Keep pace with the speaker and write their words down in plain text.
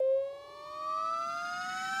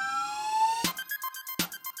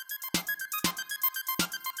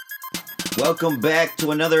Welcome back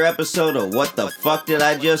to another episode of What the Fuck Did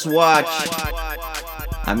I Just Watch?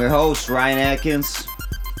 I'm your host, Ryan Atkins.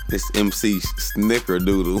 It's MC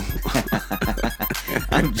Snickerdoodle.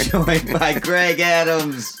 I'm joined by Greg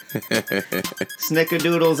Adams.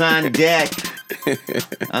 Snickerdoodles on deck.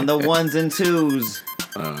 On the ones and twos.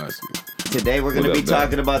 Today we're going to be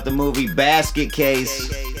talking about the movie Basket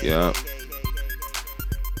Case. Yeah.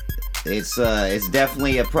 It's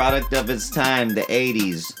definitely a product of its time, the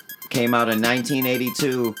 80s. Came out in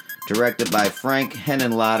 1982, directed by Frank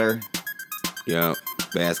Henenlotter. Yeah,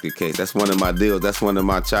 Basket Case. That's one of my deals. That's one of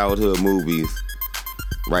my childhood movies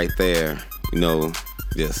right there. You know,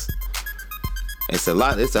 just, it's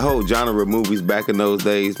a whole genre of movies back in those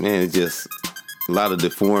days, man. It's just a lot of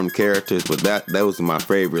deformed characters, but that was my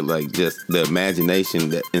favorite, like just the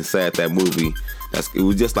imagination that inside that movie. It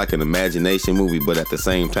was just like an imagination movie, but at the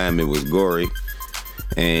same time it was gory.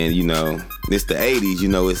 And, you know, it's the 80s, you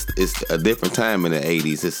know, it's a different time in the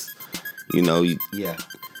 80s. It's, you know... Yeah.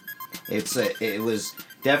 It was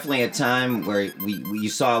definitely a time where you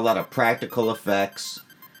saw a lot of practical effects.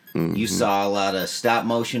 Mm-hmm. You saw a lot of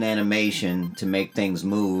stop-motion animation to make things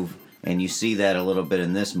move. And you see that a little bit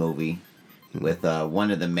in this movie with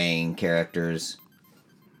one of the main characters.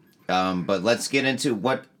 But let's get into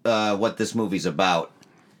what this movie's about.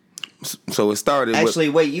 So it started. Actually,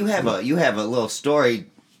 wait. You have a little story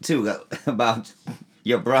too about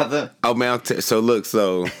your brother. Oh man! So look.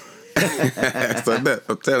 So I'm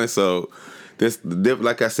telling. So this,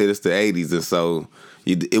 like I said, it's the '80s, and so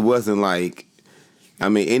it wasn't like. I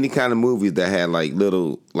mean, any kind of movies that had like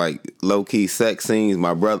little, like low key sex scenes.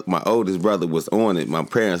 My oldest brother was on it. My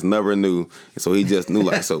parents never knew, so he just knew.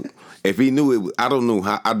 Like, so if he knew it, I don't know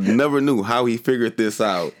how. I never knew how he figured this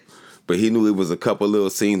out. But he knew it was a couple little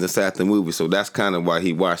scenes inside the movie, so that's kind of why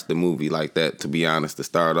he watched the movie like that, to be honest, to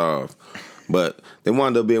start off. But it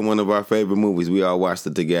wound up being one of our favorite movies. We all watched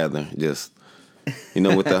it together, just, you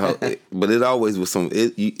know, with the whole... But it always was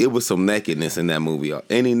it was some nakedness in that movie.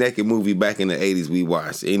 Any naked movie back in the 80s we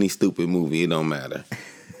watched, any stupid movie, it don't matter.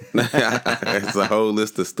 It's a whole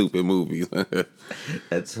list of stupid movies.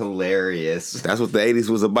 That's hilarious. That's what the 80s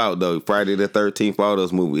was about, though. Friday the 13th, all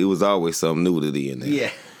those movies, it was always some nudity in there.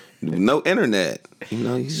 Yeah. No internet, you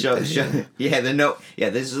know. This is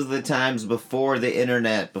the times before the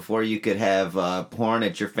internet, before you could have porn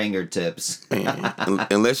at your fingertips.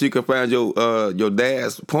 Unless you could find your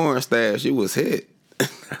dad's porn stash, you was hit,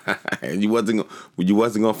 and you wasn't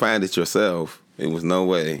gonna find it yourself. It was no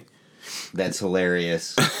way. That's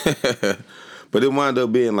hilarious. But it wound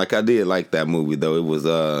up being like, I did like that movie though. It was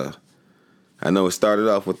I know it started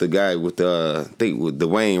off with the guy with I think with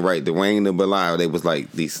Dwayne, right? Dwayne and Belial. They was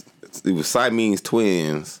like these. It was Siamese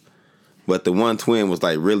twins, but the one twin was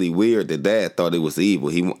like really weird. The dad thought it was evil.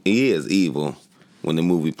 He is evil when the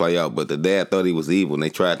movie play out, but the dad thought he was evil, and they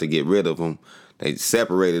tried to get rid of him. They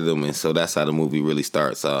separated him, and so that's how the movie really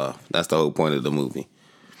starts off. That's the whole point of the movie.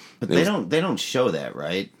 But they don't show that,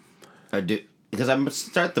 right? Or do, because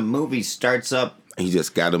the movie starts up. He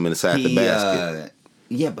just got him inside the basket.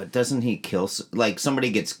 Yeah, but doesn't he kill... Like,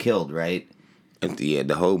 somebody gets killed, right? Yeah,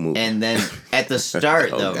 the whole movie. And then, at the start,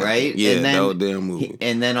 though, right? Yeah, and then, the whole damn movie.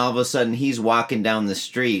 And then, all of a sudden, he's walking down the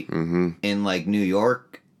street in, like, New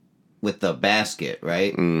York with the basket,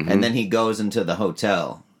 right? Mm-hmm. And then he goes into the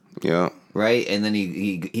hotel. Yeah. Right? And then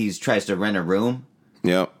he tries to rent a room.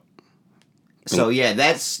 Yep. So, yeah,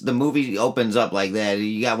 that's... The movie opens up like that.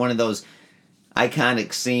 You got one of those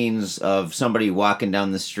iconic scenes of somebody walking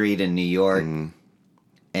down the street in New York... Mm-hmm.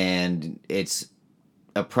 And it's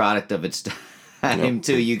a product of its time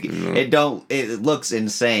too. It looks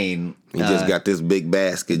insane. He just got this big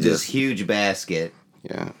basket, this huge basket.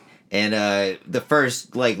 Yeah. And the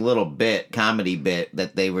first like little comedy bit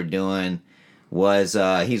that they were doing was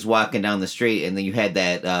he's walking down the street, and then you had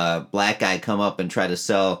that black guy come up and try to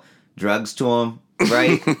sell drugs to him,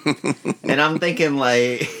 right? And I'm thinking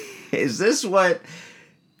like, is this what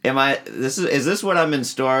I'm in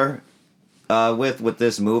store with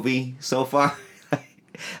this movie so far?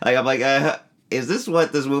 Like I'm like, is this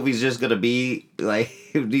what this movie's just gonna be? Like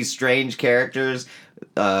these strange characters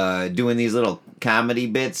doing these little comedy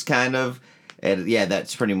bits, kind of. And yeah,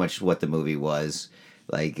 that's pretty much what the movie was.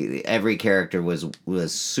 Like every character was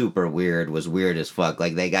super weird, was weird as fuck.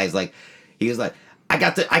 Like that guy's like, he was like, I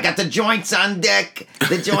got the joints on deck.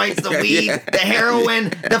 The joints, the weed, the heroin,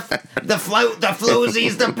 the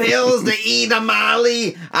floozies, the pills, the E, the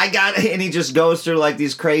Molly. And he just goes through like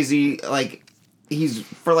these crazy, like, he's,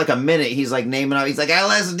 for like a minute, he's like naming out, he's like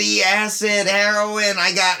LSD, acid, heroin,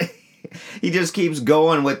 he just keeps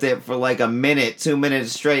going with it for like a minute, 2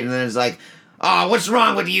 minutes straight, and then it's like, oh, what's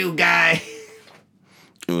wrong with you, guy?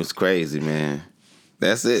 It was crazy, man.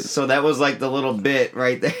 That's it. So that was like the little bit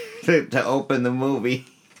right there to open the movie.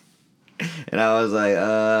 And I was like,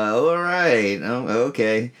 all right,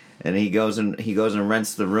 okay. And he goes and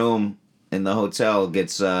rents the room in the hotel,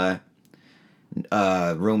 gets room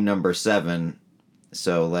number 7.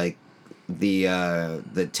 So like the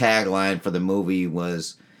tagline for the movie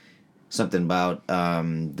was something about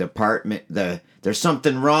department there's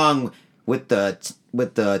something wrong with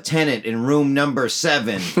the tenant in room number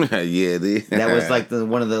 7. Yeah, That was like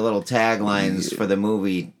one of the little taglines for the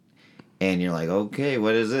movie. And you're like, okay,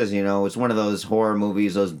 what is this? You know, it's one of those horror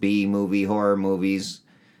movies, those B-movie horror movies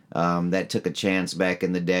that took a chance back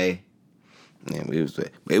in the day. Yeah,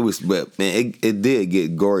 but man, it did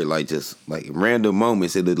get gory, like just like random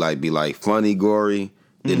moments. It would like be like funny gory,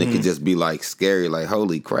 then it could just be like scary, like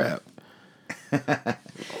holy crap.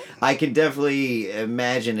 I can definitely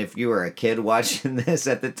imagine if you were a kid watching this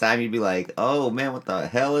at the time, you'd be like, oh man, what the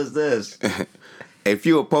hell is this? If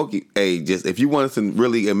you're if you wanted to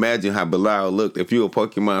really imagine how Belial looked, if you're a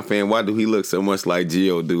Pokemon fan, why do he look so much like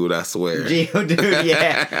Geodude? I swear. Geodude,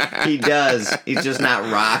 yeah, he does. He's just not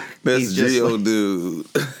Rock. That's Geodude.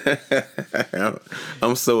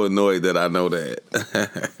 I'm so annoyed that I know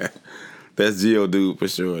that. That's Geodude for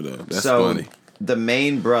sure, though. That's funny. The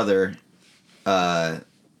main brother,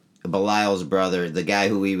 Belial's brother, the guy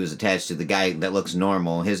who he was attached to, the guy that looks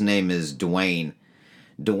normal, his name is Dwayne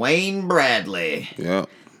Bradley. Yeah.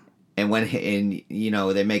 And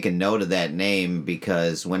they make a note of that name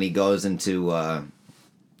because when he goes into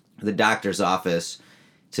the doctor's office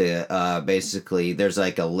to basically, there's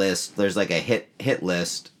like a list, there's like a hit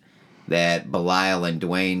list that Belial and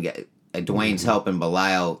Dwayne's helping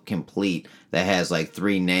Belial complete that has like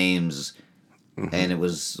 3 names. And it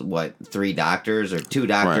was 3 doctors or 2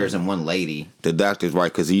 doctors and 1 lady. The doctors,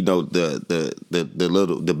 right? Because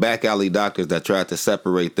the back alley doctors that tried to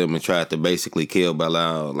separate them and tried to basically kill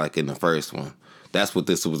Belial, like in the first one. That's what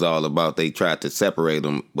this was all about. They tried to separate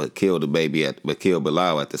them, but kill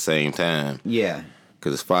Belial at the same time. Yeah,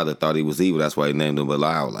 because his father thought he was evil. That's why he named him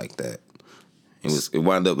Belial like that. It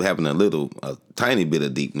wound up having a tiny bit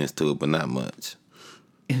of deepness to it, but not much.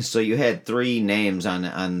 So you had 3 names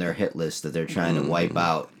on their hit list that they're trying to wipe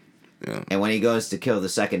out. Yeah. And when he goes to kill the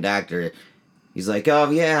second doctor, he's like, oh,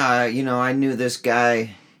 yeah, I knew this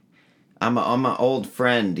guy. I'm an old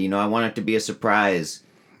friend. I want it to be a surprise.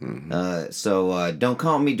 Mm-hmm. So don't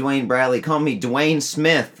call me Dwayne Bradley. Call me Dwayne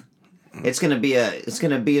Smith. It's gonna be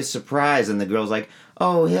a surprise. And the girl's like,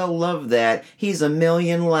 oh, he'll love that. He's a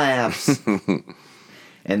million laughs.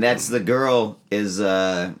 And that's the girl is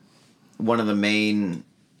one of the main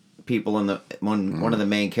people in one of the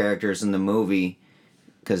main characters in the movie,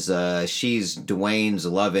 because she's Dwayne's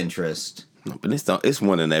love interest. But it's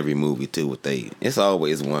one in every movie too. It's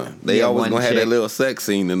always one. They always gonna have that little sex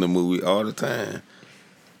scene in the movie all the time.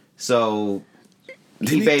 So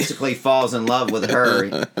he basically falls in love with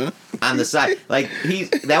her on the side. Like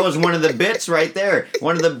that was one of the bits right there.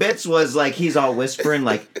 One of the bits was like he's all whispering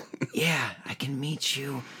like, "Yeah, I can meet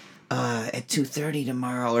you at 2:30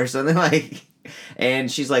 tomorrow," or something like.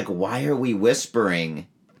 And she's like, why are we whispering?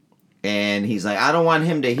 And he's like, I don't want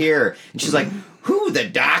him to hear. And she's like, who, the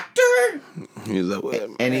doctor? He's like, what?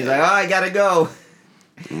 And he's like, oh, I gotta go.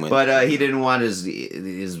 But he didn't want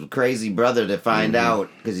his crazy brother to find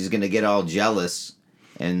out because he's gonna get all jealous.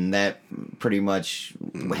 And that pretty much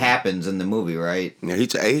happens in the movie, right? Yeah,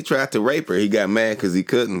 he tried to rape her. He got mad because he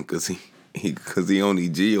couldn't because he only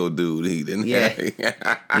Geodude. He didn't. Yeah, he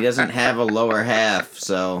doesn't have a lower half,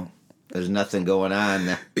 so there's nothing going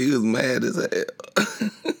on. He was mad as hell.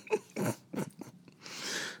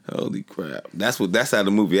 Holy crap! That's how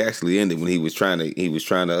the movie actually ended when he was trying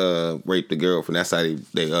to rape the girlfriend. That's how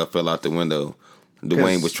they fell out the window.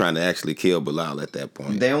 Dwayne was trying to actually kill Belial at that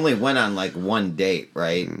point. They only went on like one date,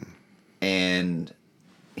 right? And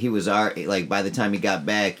he was like by the time he got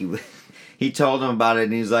back, he told him about it,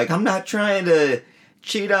 and he's like, "I'm not trying to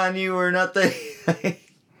cheat on you or nothing."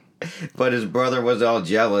 But his brother was all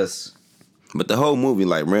jealous. But the whole movie,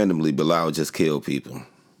 like randomly, Belial just killed people.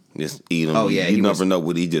 Just eat them. Oh, yeah. You never know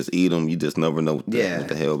what he just eat them. You just never know what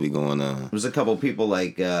the hell be going on. There was a couple people,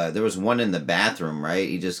 like, there was one in the bathroom, right?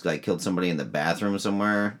 He just, like, killed somebody in the bathroom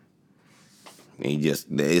somewhere. And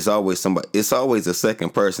it's always somebody, it's always a second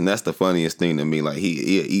person. That's the funniest thing to me. Like,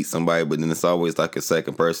 he'll eat somebody, but then it's always like a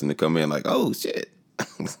second person to come in, like, oh, shit.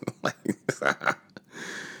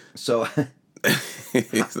 So...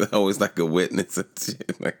 It's always like a witness and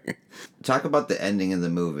shit. Talk about the ending of the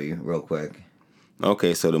movie real quick.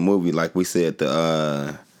 Okay, so the movie, like we said,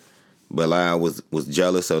 the Belial was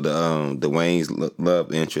jealous of the Dwayne's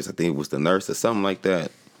love interest. I think it was the nurse or something like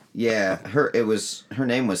that. Yeah, her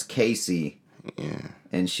name was Casey, Yeah,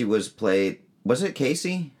 and she was played. Was it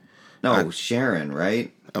Casey? No, Sharon,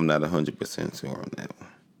 right? I'm not 100% sure on that one.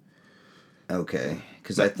 Okay,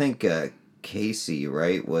 because I think Casey,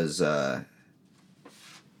 right, was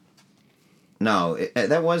no,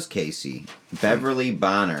 that was Casey. Beverly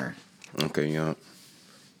Bonner. Okay, yeah.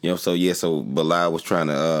 So Bilal was trying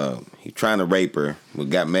to rape her, but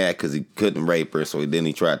got mad because he couldn't rape her, so then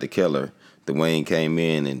he tried to kill her. Dwayne came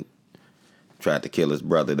in and tried to kill his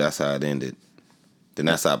brother. That's how it ended. Then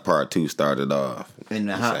that's how part 2 started off. And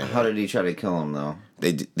how did he try to kill him though?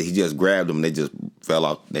 He just grabbed him. They just fell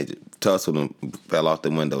off. They just tussled him, fell off the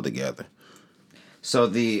window together. So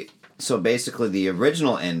basically the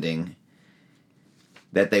original ending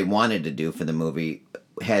that they wanted to do for the movie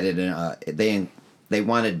had it in they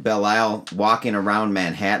wanted Belial walking around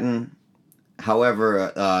Manhattan.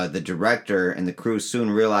 However, the director and the crew soon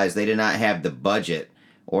realized they did not have the budget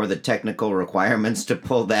or the technical requirements to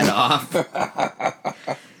pull that off.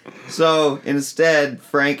 So instead,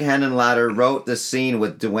 Frank Henenlotter wrote the scene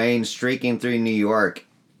with Dwayne streaking through New York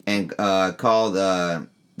and called the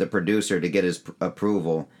producer to get his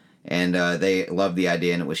approval. And they loved the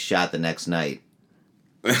idea, and it was shot the next night.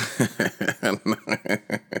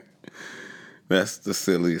 That's the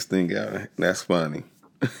silliest thing ever. That's funny.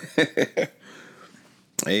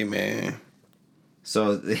 Hey, man.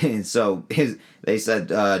 So they said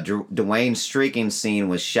Dwayne's streaking scene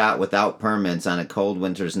was shot without permits on a cold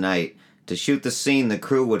winter's night. To shoot the scene, the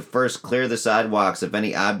crew would first clear the sidewalks of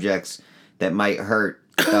any objects that might hurt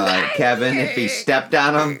Kevin if he stepped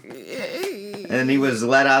on them. And he was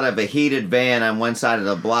let out of a heated van on one side of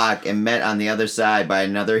the block and met on the other side by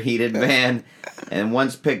another heated van. And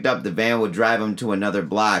once picked up, the van would drive him to another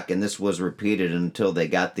block, and this was repeated until they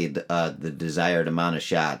got the desired amount of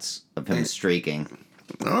shots of him streaking.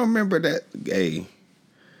 I don't remember that. Hey,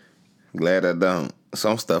 glad I don't.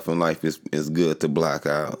 Some stuff in life is good to block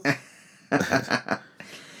out.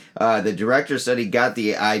 The director said he got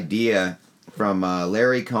the idea from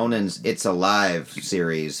Larry Conan's It's Alive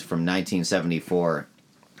series from 1974.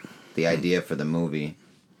 The idea for the movie.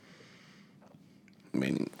 I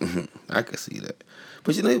mean, I could see that.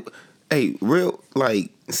 But hey,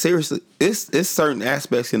 seriously, it's certain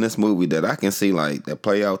aspects in this movie that I can see that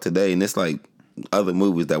play out today, and it's like other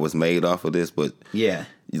movies that was made off of this, but yeah,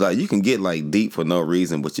 you can get deep for no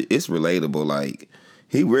reason, but it's relatable.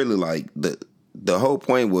 He really the whole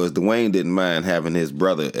point was Dwayne didn't mind having his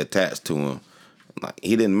brother attached to him.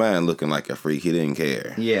 He didn't mind looking like a freak. He didn't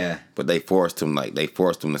care. Yeah, but they forced him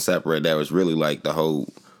to separate. That was really the whole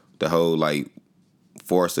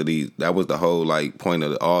force of these. That was the whole point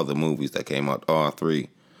of all the movies that came out, all three,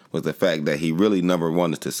 was the fact that he really never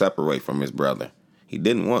wanted to separate from his brother. He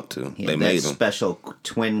didn't want to. They made him special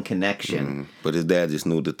twin connection. Mm-hmm. But his dad just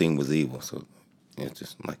knew the thing was evil, so it's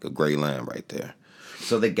just like a gray line right there.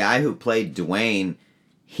 So the guy who played Dwayne,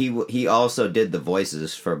 he also did the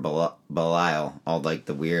voices for Belial, all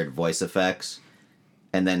the weird voice effects,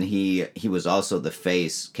 and then he was also the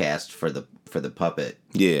face cast for the puppet.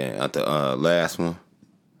 Yeah, at the last one.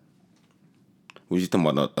 What you talking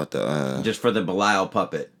about at the just for the Belial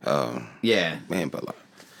puppet? Yeah, man, Belial.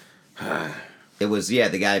 It was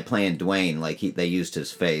the guy playing Dwayne. They used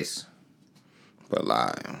his face.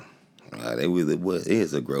 Belial. It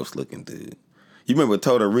is a gross looking dude. You remember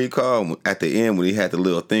Total Recall at the end when he had the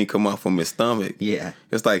little thing come out from his stomach? Yeah.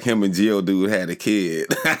 It's like him and Geodude had a kid.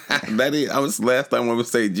 That is. I was last time I would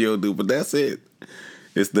say Geodude, but that's it.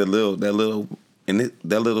 It's that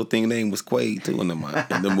little thing name was Quaid too in the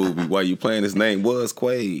movie. While you playing, his name was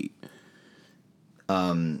Quaid.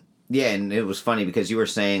 Yeah, and it was funny because you were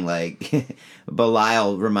saying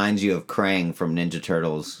Belial reminds you of Krang from Ninja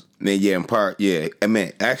Turtles. Yeah, in part, yeah. I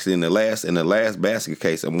mean, actually, in the last basket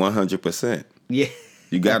case, I'm 100%. Yeah.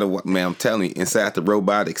 You gotta, man. I'm telling you, inside the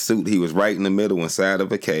robotic suit, he was right in the middle, inside of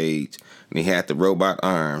a cage, and he had the robot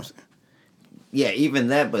arms. Yeah, even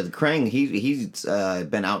that, but Krang, he's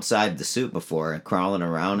been outside the suit before, crawling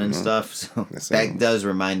around and stuff. So that does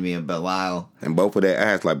remind me of Belial. And both of their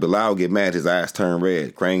eyes, Belial get mad, his eyes turn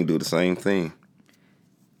red. Krang do the same thing.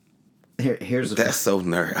 That's so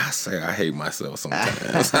nerd. I say I hate myself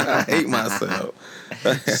sometimes. I hate myself.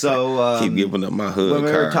 So keep giving up my hood. When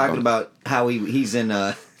we card were talking about how he's in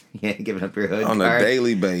giving up your hood on card. A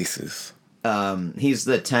daily basis. He's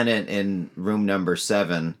the tenant in room number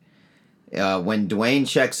 7. When Dwayne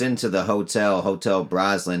checks into the Hotel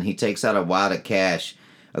Broslin, he takes out a wad of cash.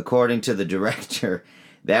 According to the director,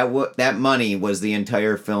 that money was the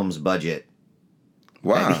entire film's budget.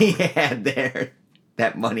 Wow. That he had there.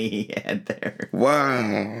 That money he had there.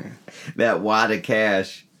 Wow. That wad of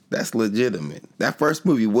cash. that's legitimate. That first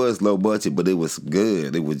movie was low budget, but it was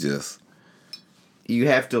good. It was just. You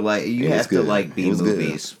have to like B It was good.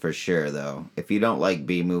 movies for sure though. If you don't like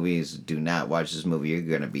B movies, do not watch this movie. You're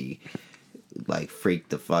gonna be like freaked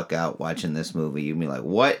the fuck out watching this movie. You'll be like,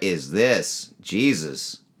 what is this?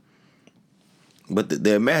 Jesus. But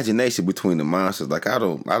the imagination between the monsters, like I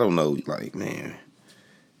don't know, like man,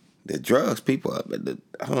 the drugs people,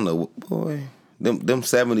 I don't know, boy, them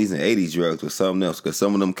 70s and 80s drugs was something else. Because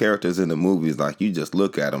some of them characters in the movies, like you just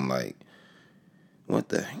look at them like, what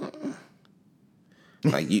the.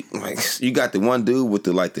 Like you got the one dude with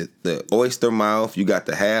the oyster mouth. You got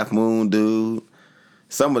the half moon dude.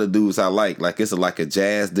 Some of the dudes I like it's like a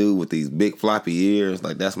jazz dude with these big floppy ears.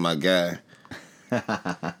 Like that's my guy.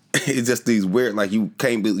 It's just these weird. Like you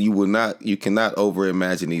cannot over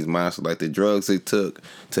imagine these monsters. Like the drugs it took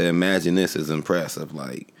to imagine this is impressive.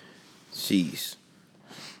 Like, sheesh.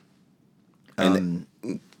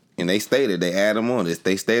 And they stay there. They add them on.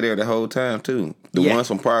 They stay there the whole time too. The ones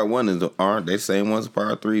from part 1 aren't they the same ones from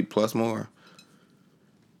part 3 plus more?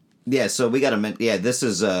 Yeah, so we got to. Yeah, this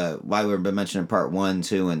is why we've been mentioning part 1,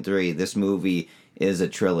 2, and 3. This movie is a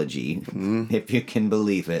trilogy, if you can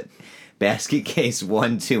believe it. Basket Case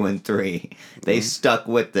 1, 2, and 3. They stuck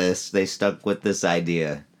with this. They stuck with this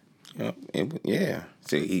idea. Yeah.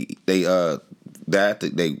 See, they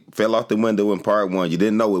fell off the window in part 1. You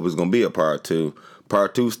didn't know it was gonna be a part 2.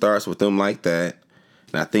 Part 2 starts with them like that,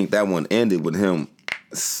 and I think that one ended with him.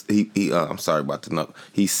 I'm sorry about the note.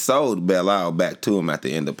 He sold Belial back to him at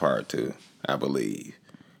the end of part 2, I believe.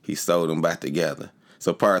 He sold them back together.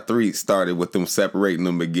 So part 3 started with them separating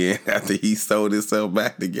them again after he sold himself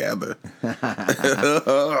back together.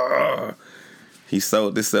 He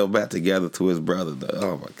sold himself back together to his brother.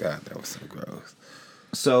 Oh my God, that was so gross.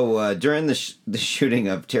 So during the shooting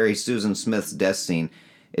of Terry Susan Smith's death scene,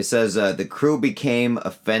 it says the crew became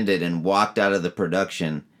offended and walked out of the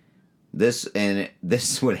production. This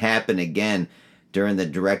would happen again during the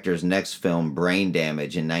director's next film, Brain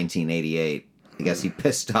Damage, in 1988. I guess he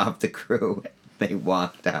pissed off the crew. They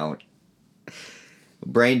walked out.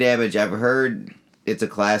 Brain Damage, I've heard it's a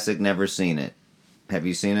classic, never seen it. Have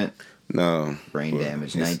you seen it? No. Brain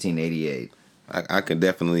Damage, 1988. I can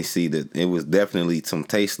definitely see that it was definitely some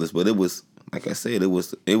tasteless, but it was, like I said, it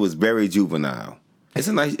was very juvenile. It's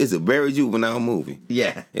a very juvenile movie.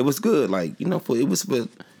 Yeah. It was good, like, that's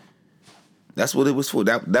what it was for.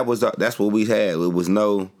 That's what we had. It was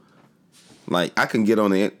no, like, I can get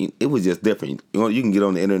on it was just different. You can get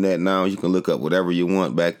on the internet now, you can look up whatever you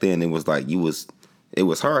want. Back then it was like it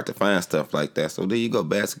was hard to find stuff like that. So there you go,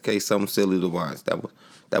 Basket Case, something silly to watch.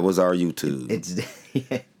 That was our YouTube. It's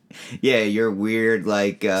yeah, you're weird,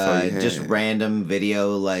 like just random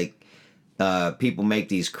video, like people make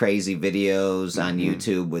these crazy videos on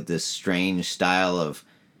YouTube with this strange style of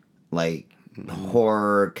like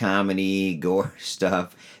horror, comedy, gore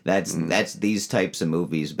stuff. That's these types of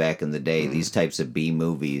movies back in the day. These types of B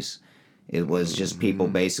movies. It was just people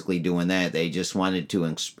basically doing that. They just wanted to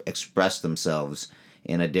express themselves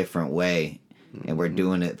in a different way, and we're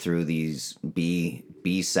doing it through these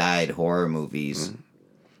B-side horror movies.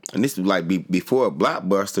 And this was like before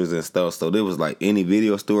blockbusters and stuff. So there was like any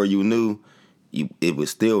video store you knew, it was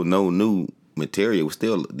still no new material. It was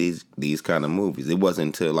still these kind of movies. It wasn't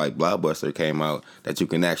until like Blockbuster came out that you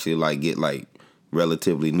can actually like get like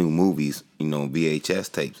relatively new movies,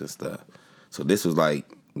 VHS tapes and stuff. So this was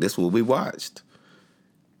what we watched.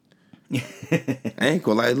 I ain't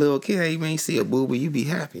gonna like little kid. Hey, man, you see a booby, you be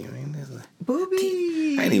happy. I mean, like,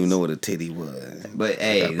 Boobies. I didn't even know what a titty was. But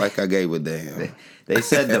hey, like I gave a damn. They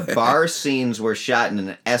said the bar scenes were shot in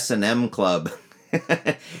an S&M club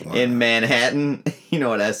in Manhattan. You know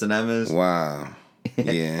what S&M is? Wow.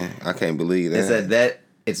 Yeah, I can't believe that. They said that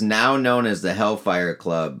it's now known as the Hellfire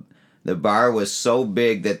Club. The bar was so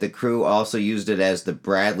big that the crew also used it as the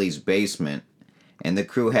Bradley's basement. And the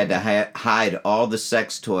crew had to hide all the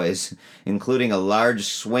sex toys, including a large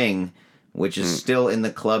swing, which is still in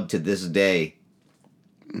the club to this day.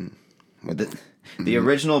 The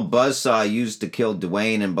original buzzsaw used to kill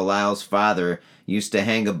Dwayne and Belial's father used to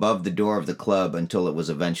hang above the door of the club until it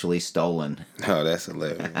was eventually stolen. Oh, that's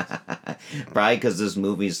hilarious. Probably because this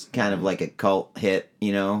movie's kind of like a cult hit,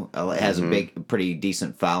 It has a pretty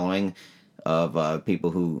decent following of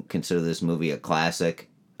people who consider this movie a classic,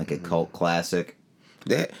 like a cult classic.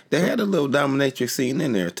 They had a little dominatrix scene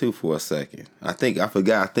in there too for a second. I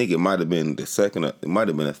forgot. I think it might have been the second. It might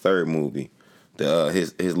have been the third movie.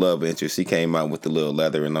 His love interest. She came out with the little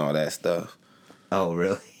leather and all that stuff. Oh,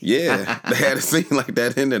 really? Yeah, they had a scene like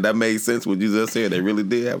that in there. That made sense what you just said. They really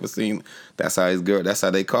did have a scene. That's how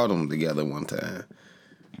they caught them together one time.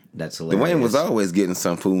 That's hilarious. Dwayne was always getting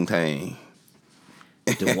some poontang.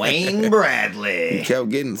 Dwayne Bradley. He kept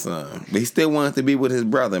getting some, but he still wanted to be with his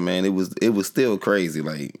brother. Man, it was still crazy.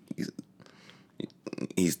 Like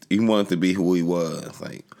he wanted to be who he was.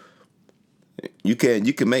 Like you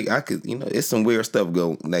can make it's some weird stuff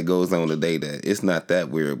that goes on today that it's not that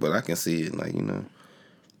weird, but I can see it. Like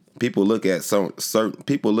people look at certain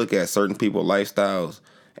people's lifestyles,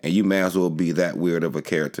 and you may as well be that weird of a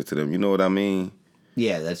character to them. You know what I mean?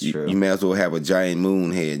 Yeah, that's true. You may as well have a giant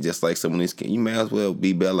moon head, just like some of these. You may as well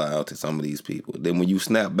be Bella out to some of these people. Then when you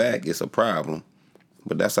snap back, it's a problem.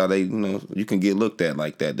 But that's how they, you can get looked at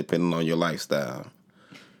like that, depending on your lifestyle.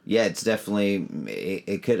 Yeah, it's definitely.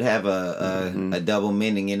 It could have a double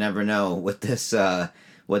meaning. You never know what this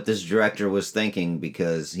director was thinking,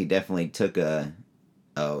 because he definitely took a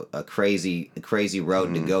crazy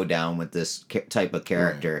road to go down with this type of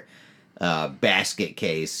character. Basket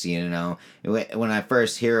Case, When I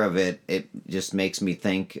first hear of it, it just makes me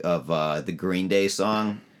think of the Green Day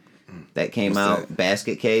song that came out, that?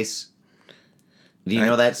 Basket Case. Do you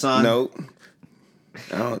know that song? No.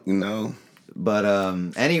 I don't know. But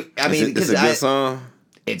it's a good song.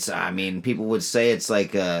 It's, people would say it's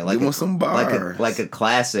like give me some bars. like a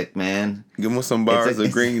classic, man. Give me some bars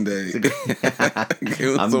of Green Day.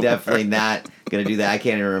 I'm definitely not gonna do that. I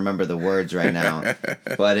can't even remember the words right now,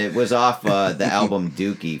 but it was off the album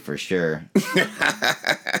Dookie for sure.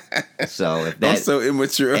 So if that, I'm so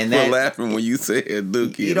immature for laughing when you say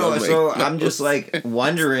Dookie. I'm just like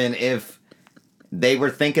wondering if they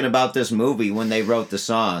were thinking about this movie when they wrote the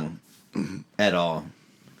song at all,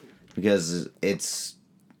 because it's.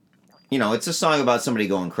 It's a song about somebody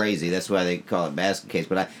going crazy. That's why they call it Basket Case.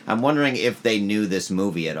 But I'm wondering if they knew this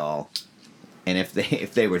movie at all, and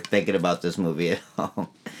if they were thinking about this movie at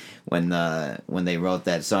all when they wrote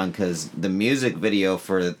that song. Because the music video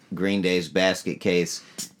for Green Day's Basket Case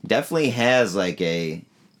definitely has like a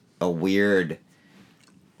weird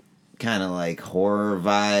kind of like horror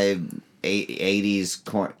vibe,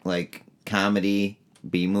 80s like comedy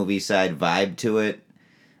B-movie side vibe to it.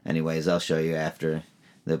 Anyways, I'll show you after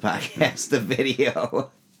the podcast, the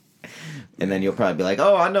video, and then you'll probably be like,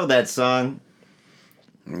 "Oh, I know that song."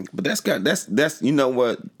 But that's you know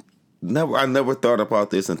what? I never thought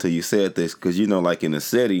about this until you said this, because like in the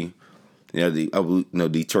city,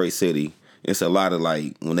 Detroit City, it's a lot of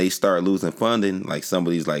like when they start losing funding, like some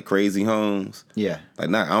of these like crazy homes. Yeah, like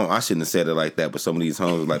I shouldn't have said it like that, but some of these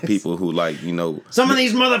homes like people who like some of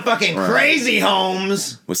these motherfucking crazy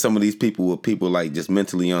homes. With some of these people like just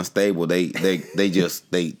mentally unstable, they close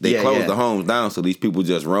the homes down so these people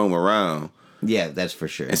just roam around. Yeah, that's for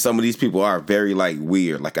sure. And some of these people are very like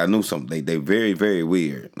weird. Like I knew some they very very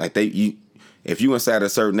weird. Like if you inside a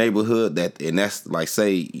certain neighborhood that's like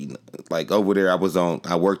say like over there I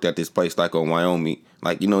worked at this place like on Wyoming,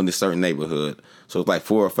 like in this certain neighborhood. So it's like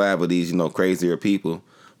 4 or 5 of these crazier people,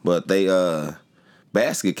 but they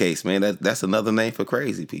Basket Case, man, that's another name for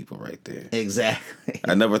crazy people right there. Exactly.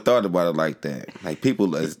 I never thought about it like that. Like people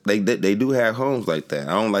they do have homes like that.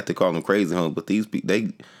 I don't like to call them crazy homes, but these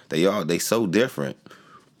people they so different.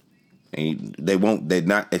 And they're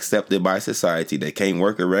not accepted by society. They can't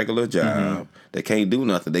work a regular job. Mm-hmm. They can't do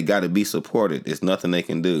nothing. They got to be supported. There's nothing they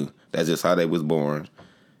can do. That's just how they was born.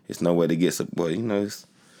 It's no way to get support. I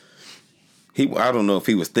don't know if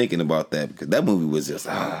he was thinking about that, because that movie was just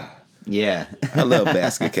yeah. I love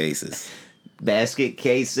Basket Cases. Basket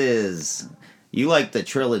Cases. You like the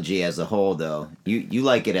trilogy as a whole, though. You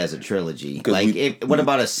like it as a trilogy. Like, what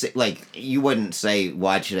about you wouldn't say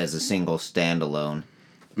watch it as a single standalone.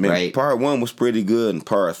 Right. Part 1 was pretty good, and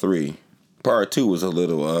part 2 was a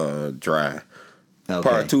little dry. Okay.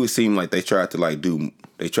 Part 2, it seemed like they tried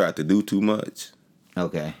to do too much.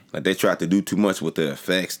 Okay. Like they tried to do too much with the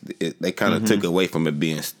effects. They kind of took away from it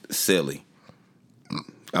being silly.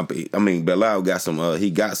 I mean, Bilal got some. He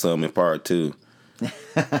got some in part 2.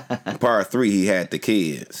 Part 3, he had the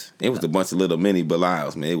kids. It was a bunch of little mini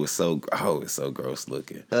Bilals, man. It was so gross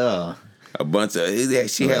looking. Oh. A bunch of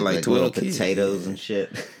she had like 12 kids. Potatoes and shit.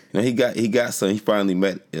 He got some. He finally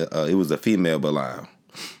met. It was a female Bilal.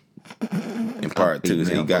 In part 2,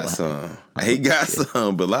 he got some. He got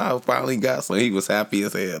some. Bilal finally got some. He was happy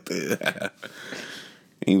as hell.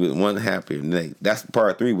 He was one happy. That's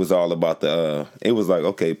part 3 was all about the. It was like,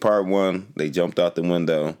 okay, part 1 they jumped out the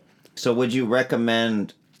window. So would you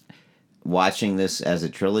recommend watching this as a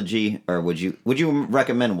trilogy, or would you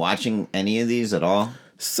recommend watching any of these at all?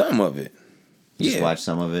 Some of it. Just watch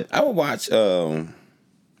some of it. I would watch.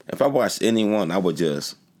 If I watched any one, I would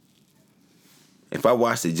just. If I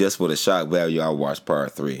watched it just for the shock value, I would watch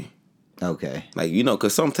part 3. Okay. Like,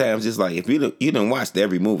 because sometimes it's like if you didn't watch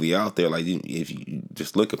every movie out there, like if you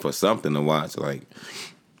just looking for something to watch, like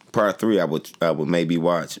part 3, I would maybe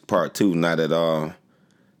watch. Part 2, not at all.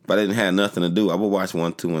 If I didn't have nothing to do, I would watch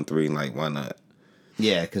 1, 2, and 3. Like, why not?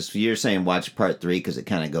 Yeah, because you're saying watch part 3 because it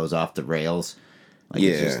kind of goes off the rails. Like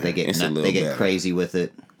they get crazy with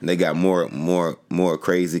it. They got more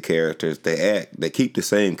crazy characters. They keep the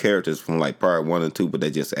same characters from like part 1 and 2, but they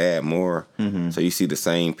just add more. Mm-hmm. So you see the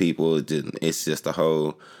same people. It's just a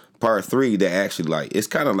whole part 3. They actually like it's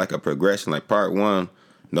kind of like a progression. Like part 1,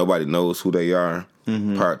 nobody knows who they are.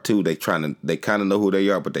 Mm-hmm. Part 2, they kind of know who they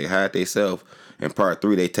are, but they hide themselves. And part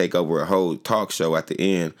 3, they take over a whole talk show at the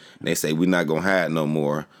end. And they say, we're not going to hide no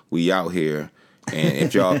more. We out here. And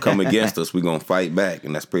if y'all come against us, we're going to fight back.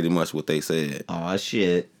 And that's pretty much what they said. Oh,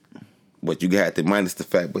 shit. But you got to minus the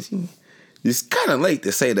fact, but it's kind of late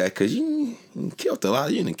to say that because you killed a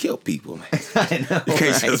lot. You didn't kill people. Man. I know, you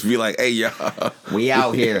can't just be like, hey, y'all. We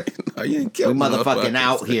out here. No, you didn't kill we motherfucking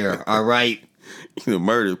out here, all right? You done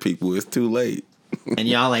murdered people. It's too late. And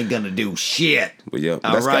y'all ain't gonna do shit. But yeah,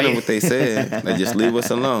 that's kind of what they said. They just leave us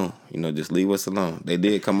alone. Just leave us alone. They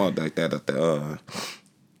did come out like that at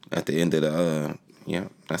the end of the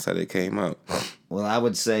that's how they came out. Well, I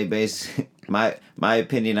would say basically my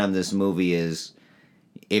opinion on this movie is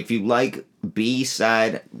if you like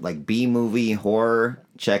B-side, like B-movie horror,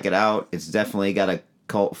 check it out. It's definitely got a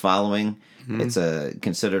cult following. Mm-hmm. It's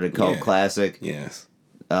considered a cult classic. Yes.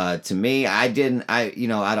 To me, out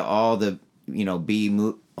of all the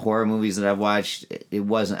horror movies that I've watched,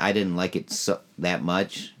 I didn't like it that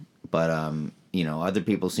much, but other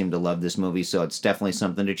people seem to love this movie, so it's definitely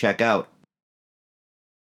something to check out.